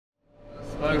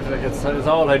out. Like it's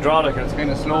all hydraulic and it's kind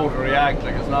of slow to react.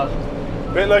 Like it's not.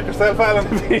 Bit like yourself, Alan. Oh,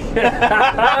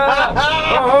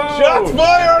 shots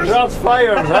fired! Shots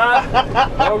fired, huh?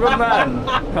 Oh, good man.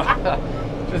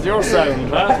 It's your sound,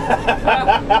 huh?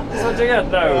 That's what you get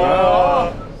now.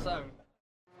 Oh. Sound.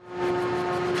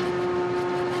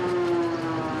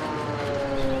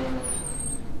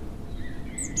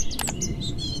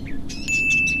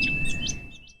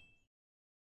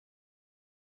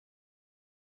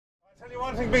 I'll tell you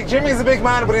one thing, Big Jimmy's a big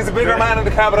man, but he's a bigger man in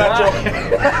the cab of that truck.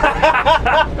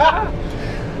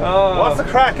 What's the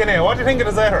crack in here? What do you think of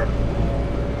the Zetor?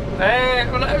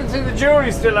 Well, I would say the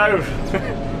jury's still out.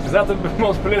 Is that the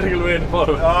most political way to put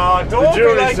it? Oh, don't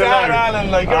be like that,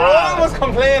 Alan. Like, you're always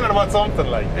complaining about something,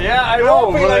 like. Yeah, I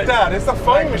know. Don't be like that. It's a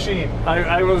fine machine.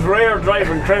 I was rare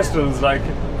driving Crystals, like,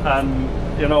 and,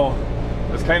 you know,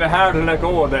 it's kind of hard to let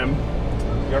go of them.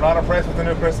 You're not impressed with the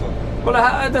new Crystal?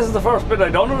 Well, this is the first bit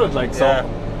I've done with it, like, so. Yeah.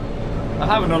 I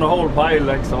haven't done a whole pile,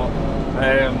 like, so.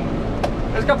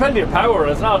 It's got plenty of power.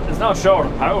 It's not short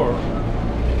of power.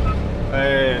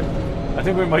 I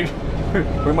think we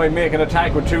might make an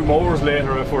attack with 2 mowers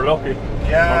later if we're lucky.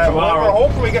 Yeah, we're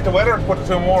hoping we get the weather to put the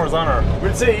 2 mowers on her.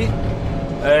 We'll see.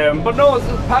 But no,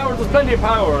 power. There's plenty of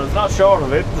power. It's not short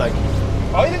of it. Like,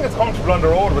 I think it's comfortable on the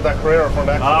road with that Carrera front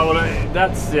axle. Well,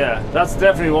 that's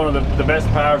definitely one of the best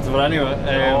parts of it anyway.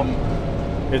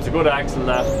 It's a good axle.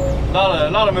 That a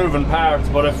lot of moving parts,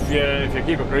 but if you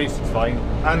keep it greased, it's fine.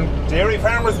 And dairy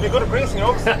farmers would be good at greasing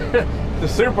yokes. The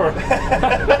super. I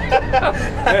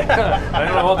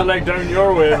don't know what they like down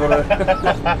your way, but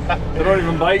they don't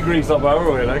even buy grease up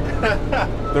our way. Like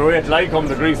they wait till I come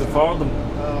to grease it for them.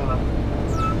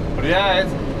 But yeah, it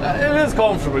is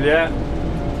comfortable. Yeah,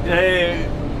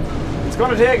 it's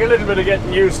going to take a little bit of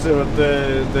getting used to with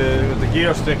the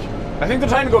gear stick. I think they're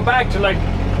trying to go back to like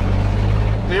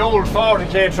the old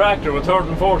 40k tractor with 3rd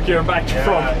and 4th gear back to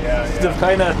front. They've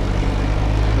kind of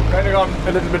gone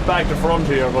a little bit back to front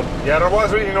here, but yeah, there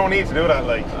was really no need to do that.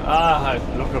 Like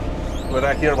look at with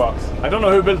that gearbox. I don't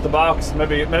know who built the box.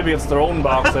 Maybe it's their own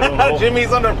box. I don't know.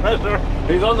 Jimmy's under pressure.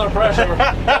 He's under pressure.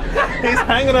 He's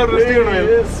hanging out of the steering wheel.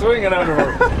 He is swinging out of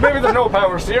her. Maybe there's no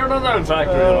power steering on that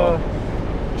tractor. You know.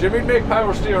 Jimmy'd make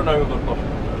power steering out of it, but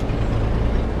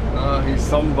he's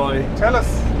some boy. Tell us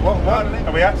what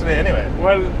are we at today anyway?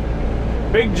 Well,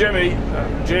 Big Jimmy,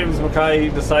 James Mackay,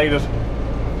 decided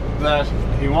that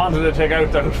he wanted to take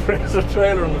out that Fraser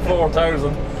trailer in the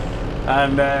 4000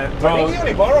 and I think he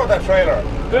only borrowed that trailer.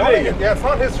 Did he? Yeah, it's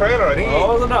not his trailer. I think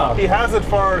was it not? He had it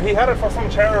for some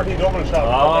charity double shot.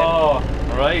 Oh,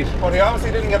 right. But he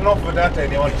obviously didn't get enough of it that day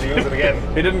and he wanted to use it again.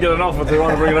 He didn't get enough of it, so he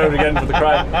wanted to bring it out again for the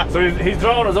crack. So he's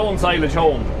drawn his own silage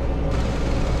home.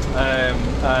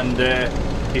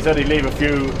 He said he'd leave a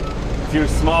few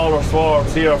smaller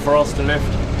swards here for us to lift.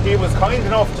 He was kind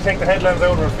enough to take the headlands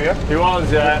out of it for you. He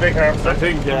was, yeah. Big harvester. I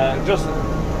think,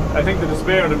 I think the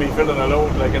despair of me filling a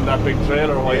load like in that big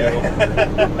trailer a while ago.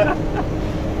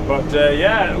 But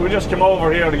yeah, we just came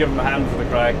over here to give him a hand for the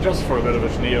crack, just for a bit of a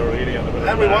schneer, really.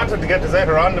 And we wanted to get the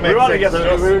Zetor on the Mex 6. We wanted to get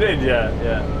we did,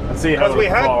 yeah. And see how it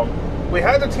performed. We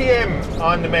had the TM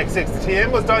on the Mex 6. The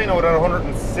TM was dyno at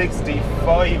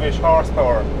 165-ish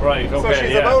horsepower. Right, okay, so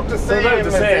she's about the same. About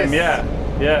the same, yeah.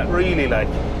 Really, like.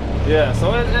 Yeah,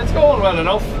 so it's going well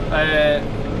enough.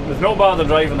 There's no bother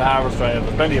driving the harvester.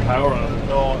 There's plenty of power on it.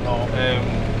 No.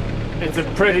 It's a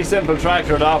pretty simple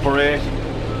tractor to operate.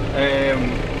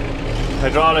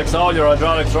 Hydraulics, all your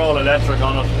hydraulics are all electric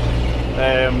on it.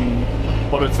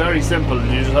 But it's very simple.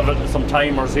 You just have some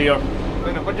timers here.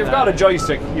 But you've got a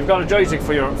joystick. You've got a joystick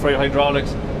for your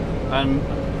hydraulics, and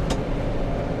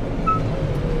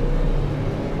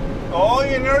oh,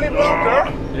 you nearly blocked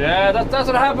her. Yeah, that's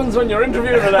what happens when you're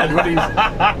interviewing a lad with these.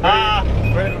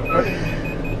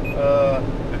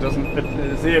 It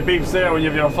doesn't. See, it beeps there when you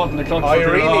have your foot in the clutch. I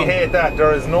really hate that.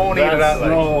 There is no need of that. Like.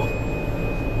 No.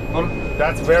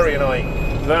 That's very annoying.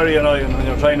 Very annoying when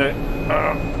you're trying to,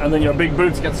 and then your big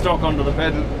boots get stuck under the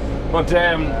pedal. But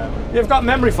you've got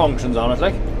memory functions on it,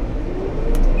 like,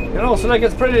 you know, so like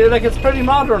it's pretty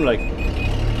modern, like.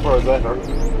 For a Zetor.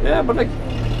 Yeah, but like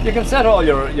you can set all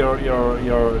your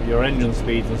engine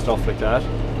speeds and stuff like that,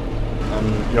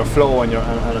 and your flow and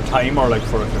a timer, like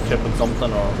for if you're tipping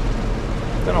something, or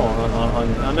you know,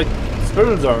 and like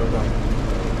spools are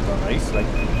nice, like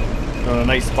they're in a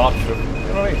nice spot for, you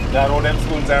know what I mean? Yeah, no, them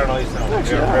spools are nice now.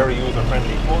 They're very user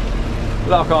friendly.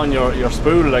 Lock on your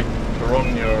spool, like.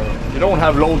 You don't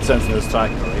have load sense in this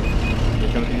tractor, right? You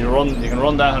can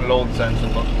run that on load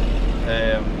sensing, but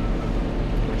you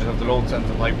just have the load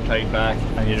sensing pipe tied back,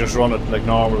 and you just run it like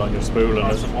normal on your spool,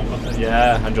 and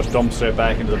and just dump straight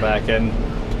back into the back end.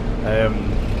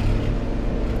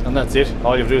 And that's it.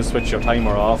 All you have to do is switch your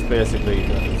timer off, basically,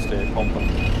 to stay pumping.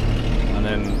 And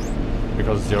then,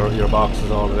 because your box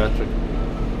is all electric,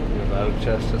 your valve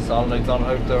chest is solenoids on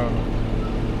out there, and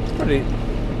it's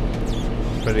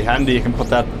pretty handy. You can put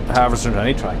that harvester into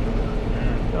any tractor.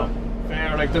 You know,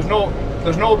 fair. Like there's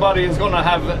nobody who's going to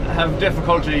have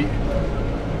difficulty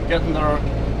getting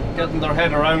their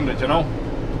head around it. You know.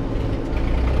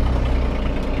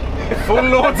 Full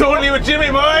loads only with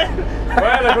Jimmy, boy.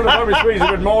 Well, I could have probably squeezed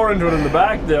a bit more into it in the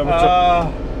back there.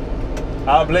 But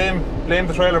blame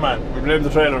the trailer man. We blame the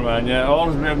trailer man. Yeah,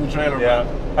 always blame the trailer man.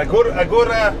 A good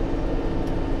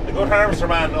harvester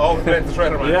man always blames the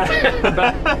trailer man. Yeah.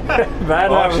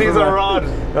 Bad harvester she's man. a rod.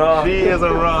 Oh. She is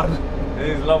a rod.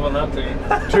 He's loving that thing.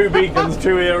 2 beacons,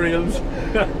 2 aerials,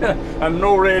 and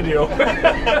no radio.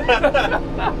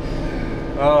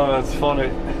 Oh, that's funny.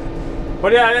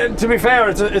 But yeah, to be fair,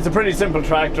 it's a pretty simple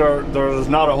tractor. There's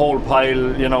not a whole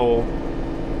pile, you know,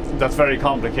 that's very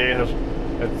complicated.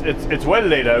 It's well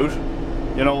laid out.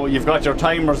 You know, you've got your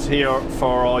timers here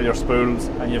for all your spools,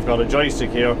 and you've got a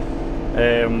joystick here.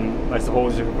 I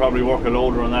suppose you could probably work a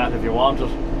loader on that if you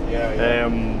wanted. Yeah.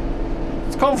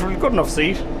 It's comfortable, good enough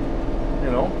seat.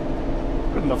 You know,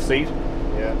 good enough seat.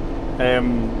 Yeah.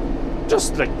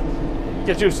 Just like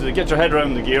get used to it. Get your head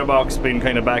around the gearbox being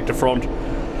kind of back to front.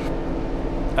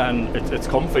 And it's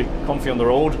comfy on the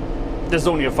road. This is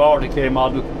only a 40k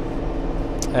model,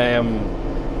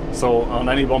 so on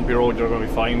any bumpy road you're going to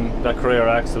be fine. That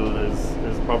Carrera axle is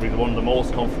probably one of the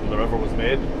most comfortable that ever was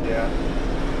made. Yeah.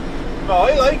 No,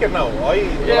 I like it now.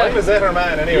 I'm a Zetor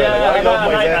man anyway. Yeah, I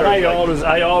love my Zetors.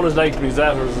 I always liked my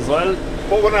Zetors as well.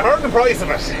 But when I heard the price of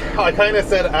it, I kind of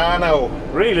said, no.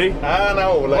 Really?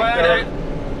 No. Like well,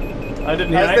 I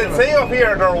didn't hear as they say up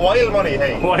here, they're wild money,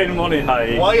 hey. Wild money,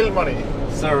 high. Wild money.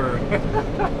 Sir.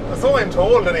 So I'm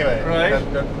told anyway. Right.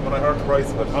 When I heard the price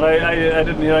of it. But I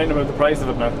didn't hear anything about the price of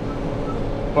it now.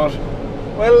 But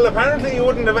well, apparently you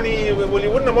wouldn't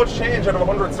have much change out of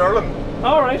 100 sterling.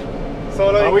 All right. So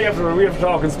like we have to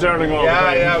talk in sterling all the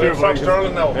time. Yeah, we have to talk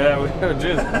sterling now. Yeah,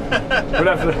 jeez. We'll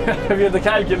have to if you have the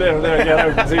calculator there, get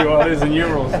out and see what it is in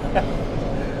euros.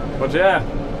 But yeah.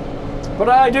 But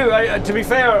I do. To be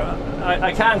fair,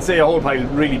 I can't say a whole pile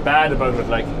really bad about it.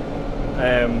 Like,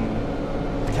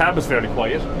 the cab is fairly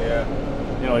quiet. Yeah.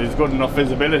 You know, there's good enough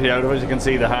visibility out of it. You can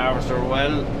see the harvester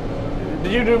well.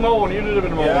 Did you do mowing? You did a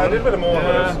bit of mowing. Yeah, I did a bit of mowing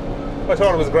with it. I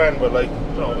thought it was grand, but like,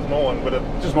 you know, it was mowing, but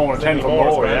just mowing a 10-foot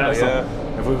mower. Yeah. So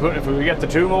if we could get the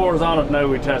 2 mowers on it now,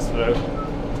 we test it out.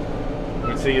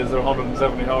 We'd see is there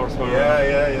 170 horsepower.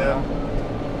 Yeah.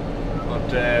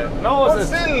 But no, but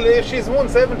still, if she's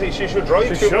 170, she should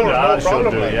drive 2 mowers. No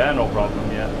problem. Yeah, no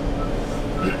problem. Yeah.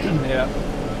 Yeah.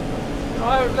 No,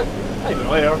 I don't know.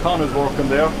 Aircon is working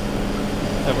there.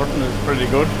 Everything is pretty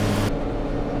good.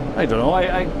 I don't know.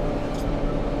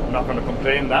 I'm not going to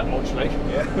complain that much, like.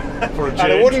 Yeah. For a change.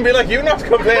 And it wouldn't be like you not to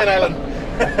complain, Alan.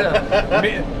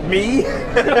 Me?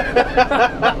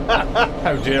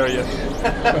 How dare you?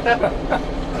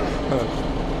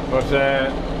 But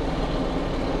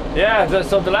yeah.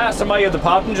 So the last time I had the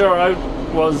Pottinger out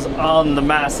was on the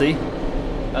Massey,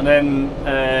 and then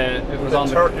it was on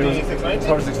the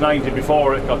 3690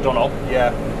 before it got done up.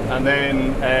 Yeah. And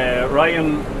then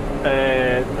Ryan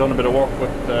done a bit of work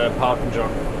with the Pottinger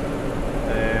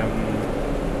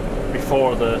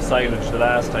before the silage the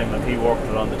last time, and he worked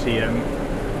it on the TM.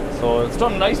 So it's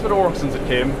done a nice bit of work since it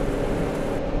came.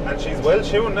 And she's well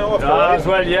tuned now. It's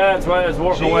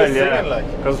working well, yeah.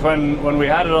 Because when we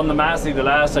had it on the Massey the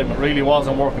last time, it really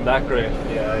wasn't working that great.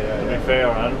 Yeah. To be fair,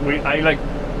 and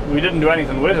we didn't do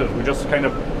anything with it. We just kind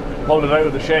of pulled it out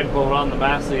of the shed, put it on the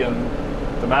Massey, and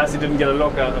the Massey didn't get a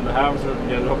look at, and the harvester didn't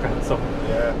get a look at. So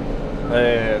yeah,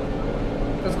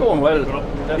 it's going well.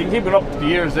 You can keep it up the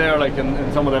years there, like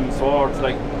in some of them swords,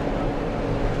 like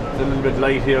it's a little bit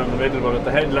light here in the middle, but at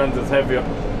the headlands it's heavier.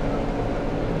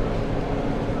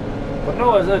 But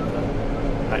no, I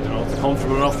don't know, it's a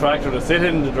comfortable enough tractor to sit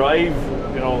in, to drive.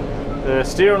 You know, the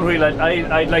steering wheel,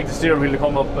 I'd like the steering wheel to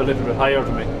come up a little bit higher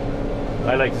to me.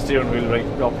 I like the steering wheel right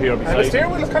up here beside. And the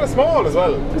steering wheel is kind of small as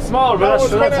well. It's small, but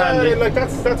that's handy. Like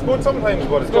that's good sometimes,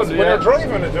 but it's good, when you're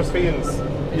driving, it just feels.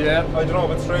 Yeah. I don't know, a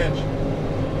bit strange.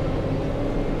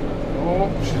 Oh,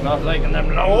 she's not liking them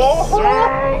lumps.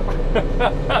 Oh.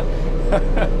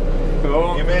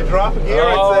 You may drop a gear,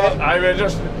 I'd say. I may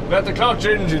just let the clutch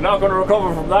in. She's not going to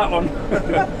recover from that one.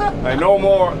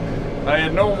 I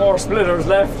had no more splitters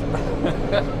left.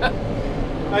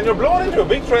 And you're blowing into a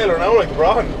big trailer now, like the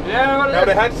Braun. Yeah, well, now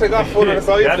they had to take off foot on the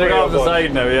side. They had to go off the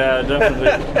side now, yeah, definitely.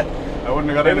 I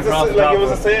wouldn't have got in across the top. It was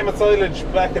the same at silage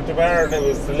back at the barn. It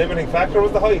was the limiting factor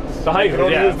was the height. The height, you could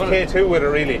only use the K2 with it,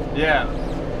 really. Yeah.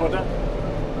 Would you?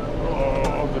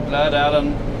 Oh, good lad,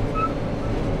 Alan.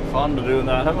 Fond of doing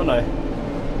that, haven't I?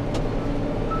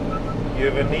 You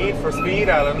have a need for speed,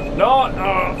 Alan. No,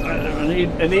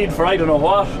 a need for I don't know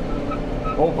what.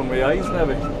 Open my eyes,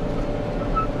 maybe.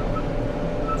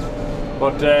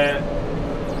 But,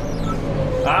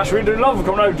 Ash, we'd love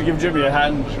coming out to give Jimmy a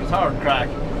hand. It was hard crack.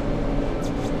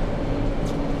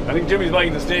 I think Jimmy's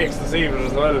buying the steaks this evening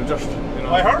as well, just, you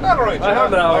know. I heard that right. I heard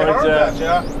that I right, heard that,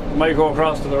 yeah. Might go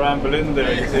across to the Ramble Inn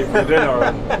there, you see, for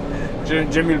dinner.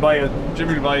 Jimmy'll buy it.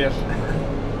 Jimmy's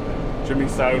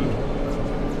sound.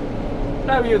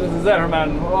 Now you, this is Zetor,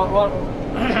 man. What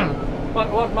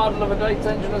model of a Dyke's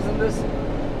engine is in this?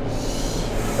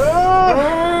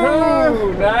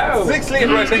 Oh, now. 6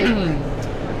 litre, I think.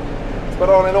 That's about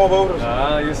all I know about it.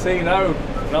 Ah, you see now,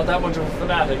 not that much of a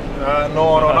fanatic.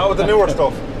 No, not with the newer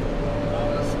stuff.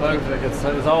 It's about like it's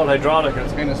all hydraulic.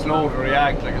 It's kind of slow to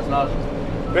react. Like it's not.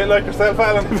 Bit like yourself,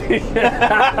 Alan. Oh,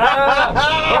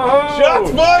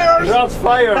 shots fired! Shots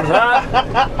fired, huh?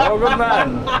 Oh, good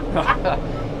man.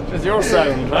 It's your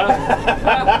sound, huh?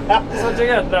 That's what you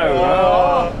get now.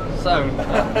 Oh, sound.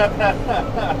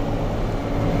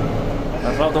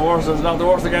 That's not the worst. It's not the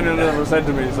worst thing anyone ever said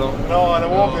to me. So. No, and it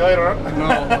won't be either. No,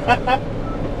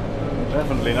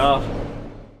 definitely not.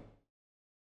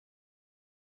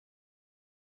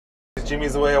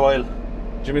 Jimmy's away a while.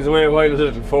 Jimmy's away a while with a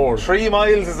little Ford. 3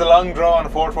 miles is a long draw on a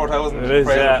Ford 4000 it is,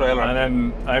 trailer. And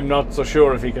then I'm not so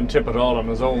sure if he can tip it all on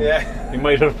his own. Yeah. He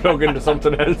might have plugged into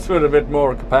something else with a bit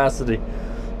more capacity.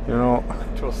 You know,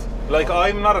 just like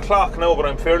I'm not a clock now, but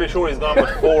I'm fairly sure he's gone with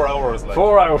 4 hours. Like.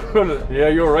 4 hours. Yeah,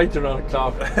 you're right. You're not a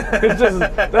clock.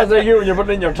 That's like you when you're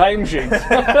putting in your timesheets.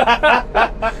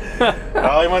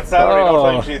 I'm on salary, no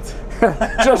timesheets.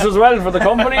 Just as well for the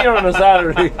company you're on a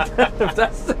salary. If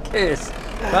that's the case.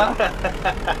 Huh?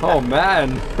 Oh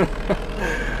man.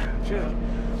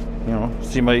 You know,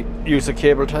 see my use of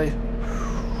cable tie.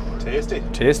 Tasty.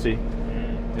 Tasty.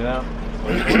 Yeah.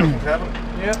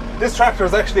 Yeah. This tractor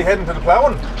is actually heading to the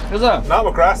ploughing. Is it? Not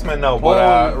with GRASSMEN now,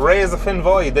 but Ray's a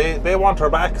Finvoy. They want her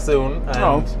back soon,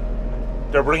 and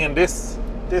they're bringing this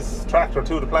tractor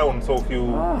to the ploughing. So if you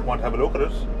want to have a look at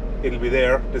it, it'll be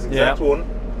there. This exact one.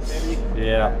 Maybe.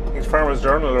 Yeah. I think Farmer's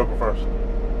Journal are looking for it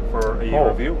for a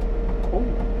review. Oh.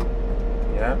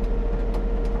 Yeah.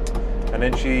 And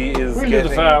then she is We'll do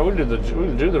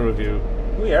the review.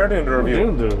 We are doing the review. We're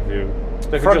doing the review.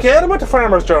 Forget about the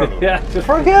Farmer's Journal. Yeah. Just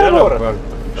forget about it.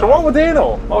 So what would they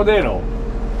know? Oh, they know.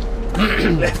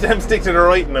 Let them stick to the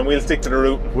writing and we'll stick to the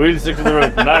route. We'll stick to the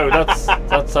route. Now,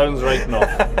 that sounds right enough.